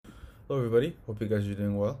Hello, everybody. Hope you guys are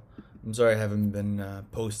doing well. I'm sorry I haven't been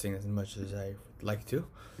posting as much as I would like to,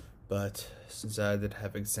 but since I did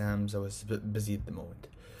have exams, I was a bit busy at the moment.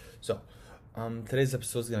 So, today's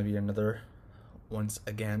episode is going to be another, once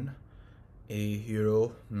again, a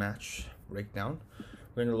Euro match breakdown.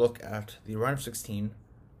 We're going to look at the round of 16,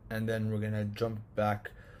 and then we're going to jump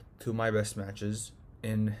back to my best matches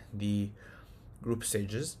in the group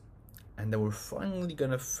stages, and then we're finally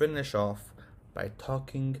going to finish off by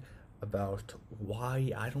talking about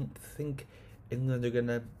why I don't think England are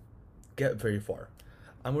gonna get very far.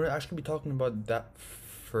 I'm gonna actually be talking about that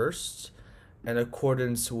first, in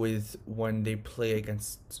accordance with when they play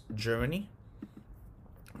against Germany.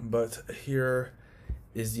 But here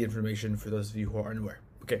is the information for those of you who are unaware.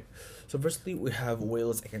 Okay, so firstly we have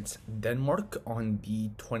Wales against Denmark on the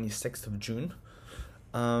 26th of June.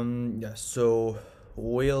 So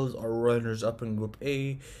Wales are runners up in Group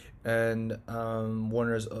A, and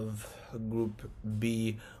winners of Group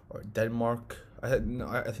B or Denmark. I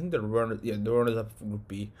think the runners, yeah, the runners up of Group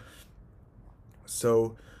B.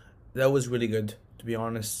 So that was really good, to be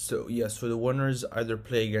honest. So yeah, so the winners either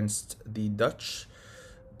play against the Dutch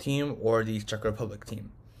team or the Czech Republic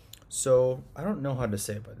team. So I don't know how to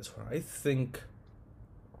say about this one. I think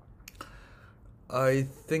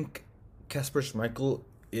Kasper Schmeichel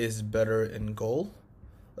is better in goal.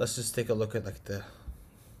 Let's just take a look at like the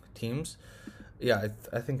teams. Yeah,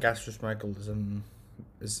 I think Kasper Schmeichel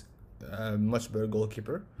is a much better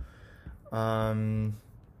goalkeeper. Um,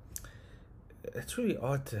 it's really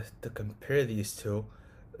odd to compare these two.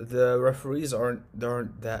 The referees there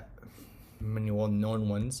aren't that many well known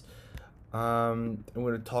ones. I'm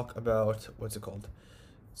going to talk about what's it called.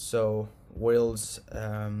 So Wales.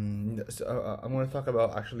 I'm going to talk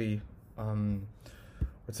about actually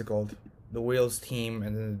what's it called, the Wales team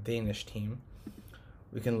and then the Danish team.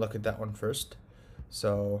 We can look at that one first.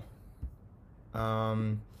 So,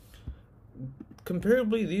 comparably,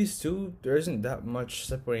 these two, there isn't that much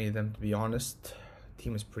separating them, to be honest.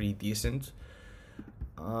 Team is pretty decent.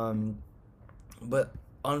 But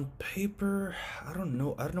on paper, I don't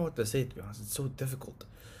know what to say, to be honest. It's so difficult.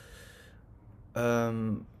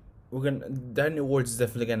 Daniel Ward's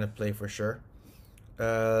definitely gonna play for sure.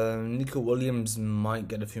 Nico Williams might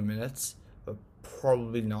get a few minutes, but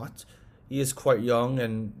probably not. He is quite young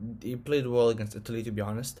and he played well against Italy, to be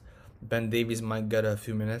honest. Ben Davies might get a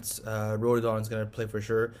few minutes. Rodon's gonna play for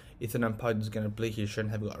sure. Ethan Ampadu is gonna play. He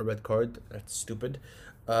shouldn't have got a red card. That's stupid.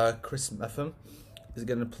 Chris Meffam is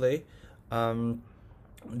gonna play. Joe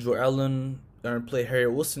Allen gonna play. Harry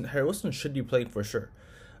Wilson. Harry Wilson should be playing for sure.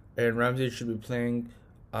 Aaron Ramsey should be playing.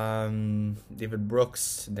 David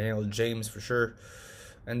Brooks, Daniel James for sure.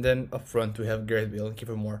 And then up front we have Gareth Bale and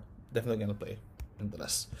Kiefer Moore. Definitely gonna play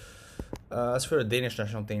nonetheless. As for the Danish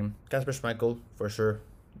national team, Kasper Schmeichel for sure,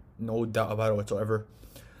 no doubt about it whatsoever.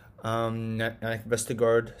 Yannick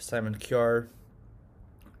Vestergaard, Simon Kjær,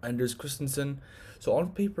 Anders Christensen. So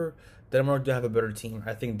on paper, Denmark do have a better team.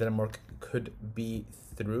 I think Denmark could be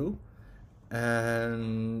through,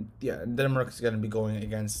 and yeah, Denmark is gonna be going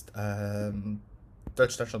against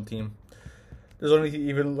Dutch national team. There's only to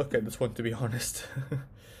even look at this one, to be honest.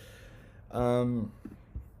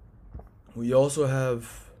 We also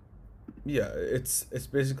have, yeah, it's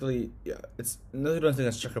basically, yeah, it's Netherlands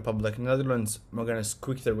against Czech Republic. Netherlands are gonna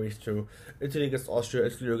squeak their way through. Italy against Austria.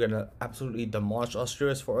 Italy are gonna absolutely demolish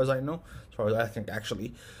Austria, as far as I know, as far as I think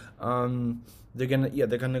actually. They're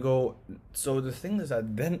gonna go. So the thing is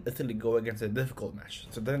that then Italy go against a difficult match.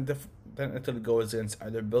 So then Italy goes against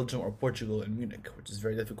either Belgium or Portugal in Munich, which is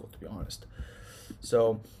very difficult, to be honest.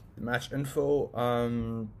 So the match info.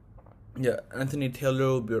 Anthony Taylor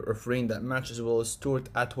will be refereeing that match, as well as Stuart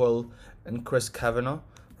Atwell and Chris Kavanagh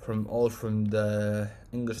from the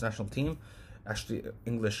English national team. Actually,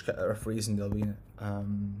 English referees, and they'll be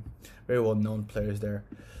very well known players there.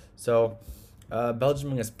 So,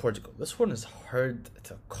 Belgium against Portugal. This one is hard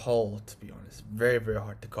to call, to be honest. Very, very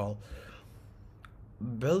hard to call.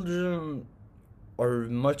 Belgium are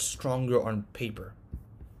much stronger on paper,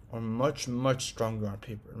 or much, much stronger on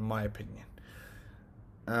paper, in my opinion.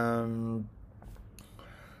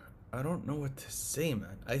 I don't know what to say,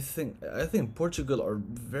 man. I think Portugal are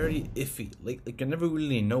very iffy. Like you never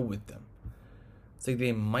really know with them. It's like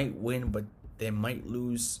they might win, but they might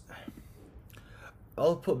lose.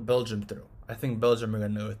 I'll put Belgium through. I think Belgium are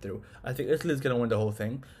gonna go through. I think Italy's gonna win the whole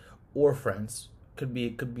thing, or France could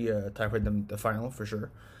be a tie for them, the final for sure.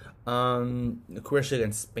 Croatia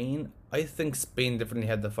against Spain. I think Spain definitely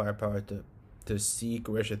had the firepower to see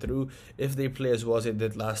Croatia through if they play as well as they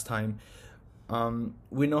did last time.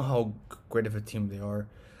 We know how great of a team they are.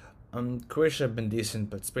 Croatia have been decent,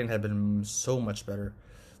 but Spain have been so much better.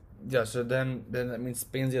 Yeah, so then that means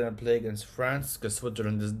Spain's gonna play against France because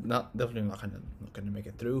Switzerland is definitely not gonna make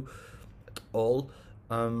it through at all.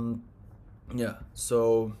 Um, yeah,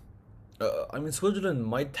 so I mean Switzerland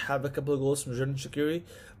might have a couple of goals from Jordan Shaqiri,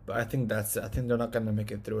 but I think that's it. I think they're not gonna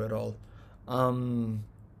make it through at all. Um,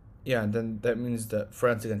 yeah, then that means that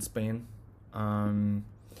France against Spain. Um,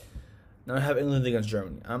 Now I have England against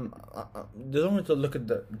Germany. There's only to look at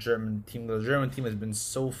the German team. The German team has been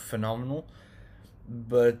so phenomenal,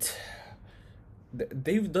 but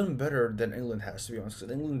they've done better than England has, to be honest.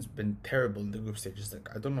 'Cause England's been terrible in the group stages.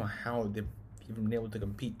 Like I don't know how they've even been able to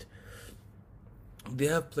compete. They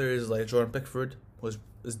have players like Jordan Pickford, was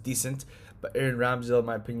decent, but Aaron Ramsdale, in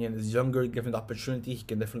my opinion, is younger. Given the opportunity, he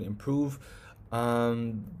can definitely improve.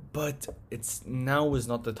 But it's now is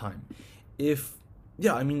not the time. If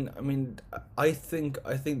Yeah, I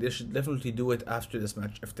think they should definitely do it after this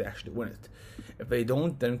match if they actually win it. If they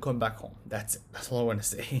don't, then come back home. That's it. That's all I want to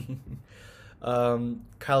say.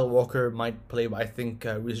 Kyle Walker might play, but I think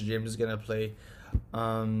Reece James is gonna play.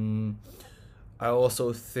 Um, I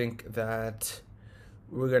also think that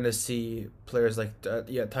we're gonna see players like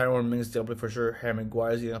Tyrone Mings gonna play for sure. Harry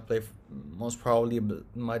Maguire is gonna play most probably, but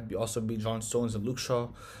might be also be John Stones and Luke Shaw.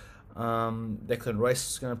 Declan Rice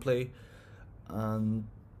is gonna play. Um,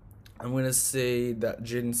 I'm gonna say that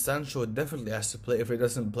Jadon Sancho definitely has to play. If he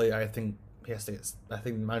doesn't play, I think he has to get. I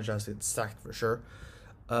think the manager has to get sacked for sure.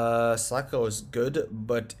 Saka was good,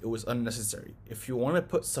 but it was unnecessary. If you want to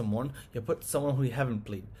put someone, you put someone who you haven't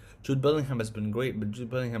played. Jude Bellingham has been great, but Jude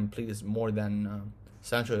Bellingham played more than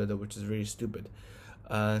Sancho did, which is really stupid.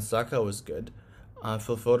 Saka was good.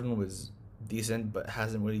 Phil Foden was decent, but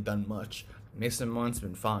hasn't really done much. Mason Mount's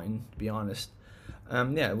been fine, to be honest.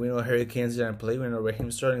 Yeah, we know Harry Kane's gonna play. We know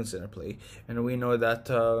Raheem Sterling's gonna play, and we know that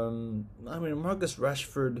Marcus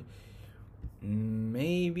Rashford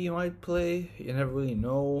maybe might play. You never really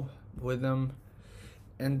know with them.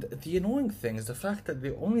 And the annoying thing is the fact that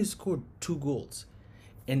they only scored 2 goals,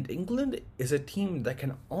 and England is a team that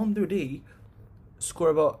can on their day score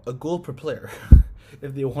about a goal per player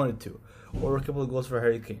if they wanted to, or a couple of goals for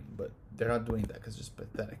Harry Kane, but they're not doing that because it's just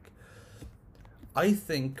pathetic. I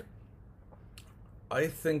think I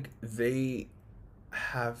think they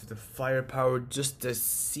have the firepower just to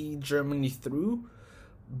see Germany through.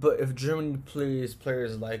 But if Germany plays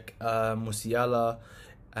players like Musiala,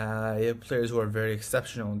 players who are very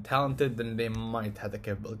exceptional and talented, then they might have the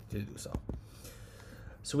capability to do so.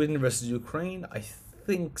 Sweden versus Ukraine, I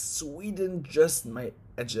think Sweden just might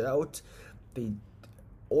edge it out. They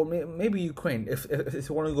or maybe Ukraine if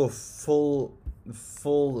they want to go full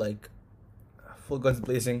like full guns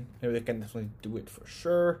blazing, maybe they can definitely do it for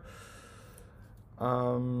sure.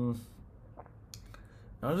 Um,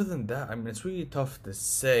 Other than that, it's really tough to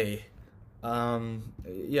say.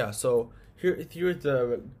 Yeah, so here's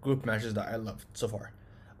the group matches that I loved so far.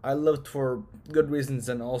 I loved for good reasons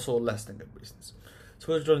and also less than good reasons. So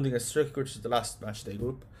we're joining against Turkey, which is the last match day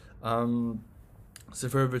group.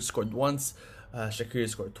 Seferovic scored once, Shaqiri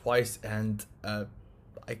scored twice, and I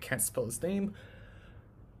can't spell his name,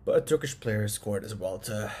 but a Turkish player scored as well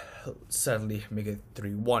to sadly make it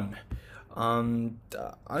 3-1.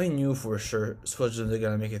 I knew for sure Switzerland are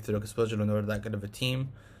gonna make it through because Switzerland are that good of a team.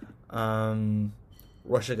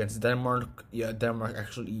 Russia against Denmark. Yeah, Denmark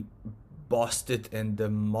actually bossed it and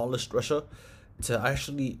demolished Russia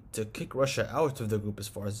to kick Russia out of the group they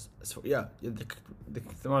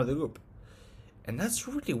kicked them out of the group, and that's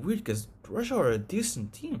really weird because Russia are a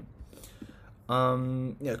decent team.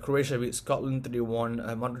 Yeah, Croatia beat Scotland 3-1.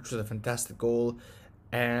 Modric was a fantastic goal,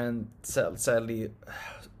 and sadly,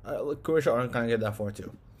 Croatia aren't gonna get that far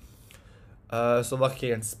too.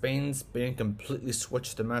 Slovakia and Spain. Spain completely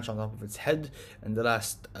switched the match on top of its head in the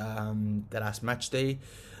last match day,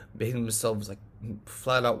 making themselves like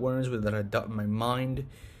flat out winners without a doubt in my mind.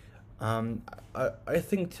 I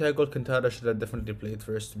think Thiago Alcantara should have definitely played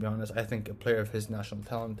first. To be honest, I think a player of his national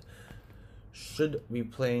talent should be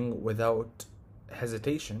playing without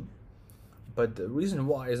hesitation. But the reason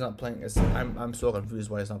why he's not playing is I'm so confused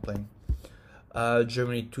why he's not playing.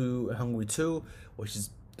 Germany 2, Hungary 2, which is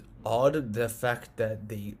odd. The fact that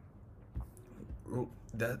they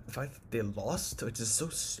lost, which is so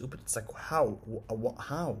stupid. It's like how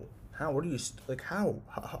what do you like how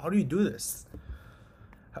do you do this?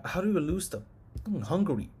 How do you lose to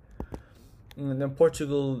Hungary? And then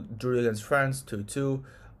Portugal drew against France 2-2.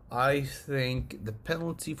 I think the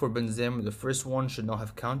penalty for Benzema, the first one, should not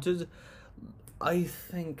have counted. I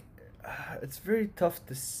think it's very tough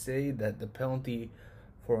to say that the penalty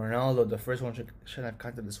for Ronaldo, the first one, should have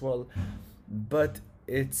counted as well. But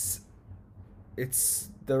it's it's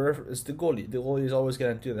the goalie. The goalie is always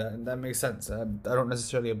gonna do that, and that makes sense. I don't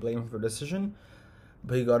necessarily blame him for the decision,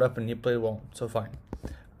 but he got up and he played well, so fine.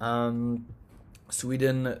 Um,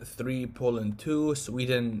 Sweden 3, Poland 2.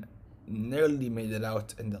 Sweden nearly made it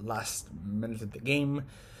out in the last minute of the game,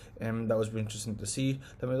 and that was really interesting to see.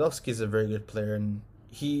 Lewandowski is a very good player, and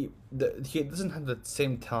he doesn't have the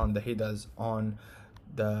same talent that he does on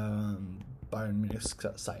the Bayern Munich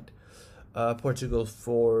side. Portugal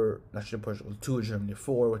 4, actually Portugal 2, Germany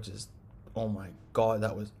 4, which is, oh my god,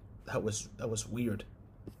 that was weird.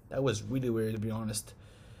 That was really weird, to be honest.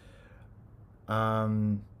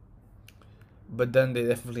 Um, but then they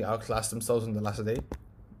definitely outclassed themselves in the last day.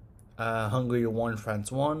 Hungary won,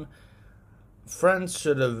 France won. France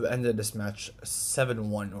should have ended this match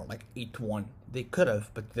 7-1 or like 8-1. They could have,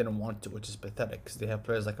 but they didn't want to, which is pathetic because they have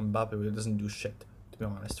players like Mbappe who doesn't do shit, to be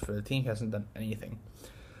honest. For the team, he hasn't done anything.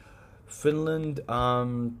 Finland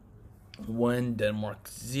won, Denmark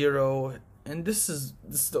 0. And this is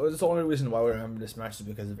the only reason why we remember this match is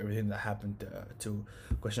because of everything that happened to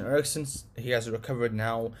Christian Eriksen. He has recovered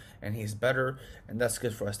now and he's better, and that's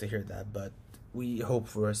good for us to hear that. But we hope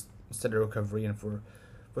for a steady recovery and for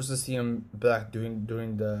us to see him back doing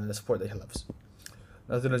the sport that he loves.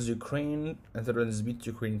 Netherlands Ukraine. Netherlands beat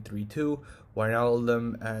Ukraine 3-2.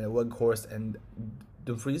 Wijnaldum and Weghorst and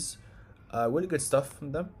Dumfries. Really good stuff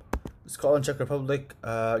from them. Scotland, Czech Republic.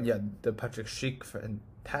 Yeah, the Patrick Schick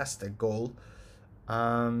fantastic goal.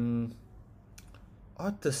 Odd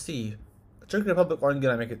to see. Czech Republic aren't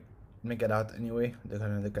gonna make it out anyway.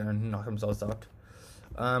 They're gonna knock themselves out.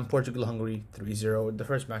 Portugal, Hungary 3-0. The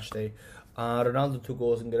first match day. Ronaldo 2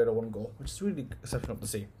 goals and Guerrero 1 goal, which is really exceptional to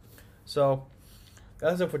see. So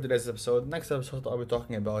that's it for today's episode. Next episode, I'll be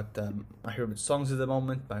talking about my favorite songs at the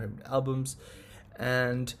moment, my favorite albums,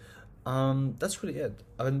 and that's really it.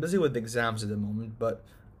 I've been busy with exams at the moment, but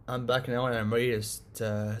I'm back now and I'm ready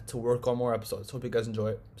to work on more episodes. Hope you guys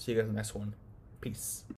enjoy it. See you guys in the next one. Peace.